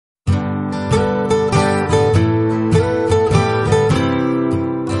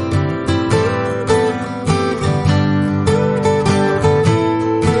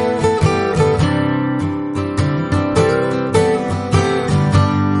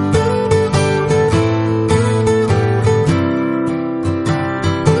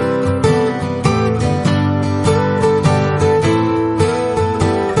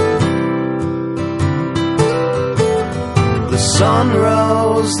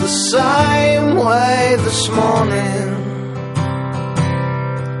the same way this morning.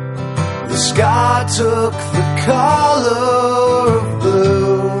 The sky took the color of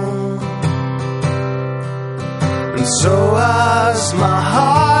blue, and so has my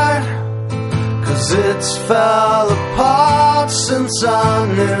heart, 'cause it's fell apart since I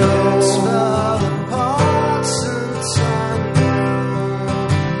knew. It's fell apart since I knew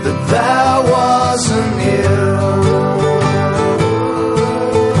that there wasn't you.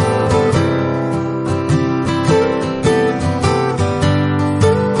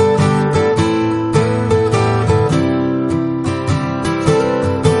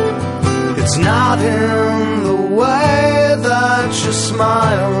 It's not in the way that you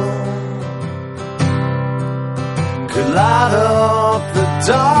smile could light up the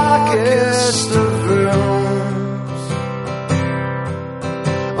darkest of rooms,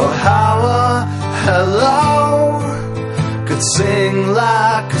 or how a hello could sing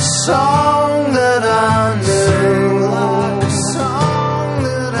like a song that I knew. Like a song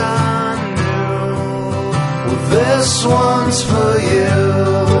that I knew. Well, this one's for you.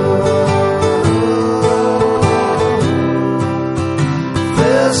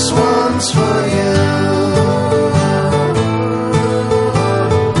 This one's for you.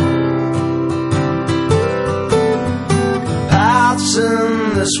 Paths in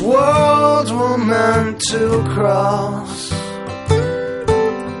this world were meant to cross,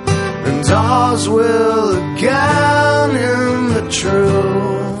 and ours will again in the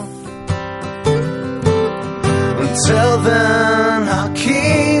truth. Until then I'll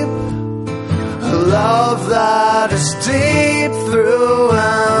keep a love that is deep through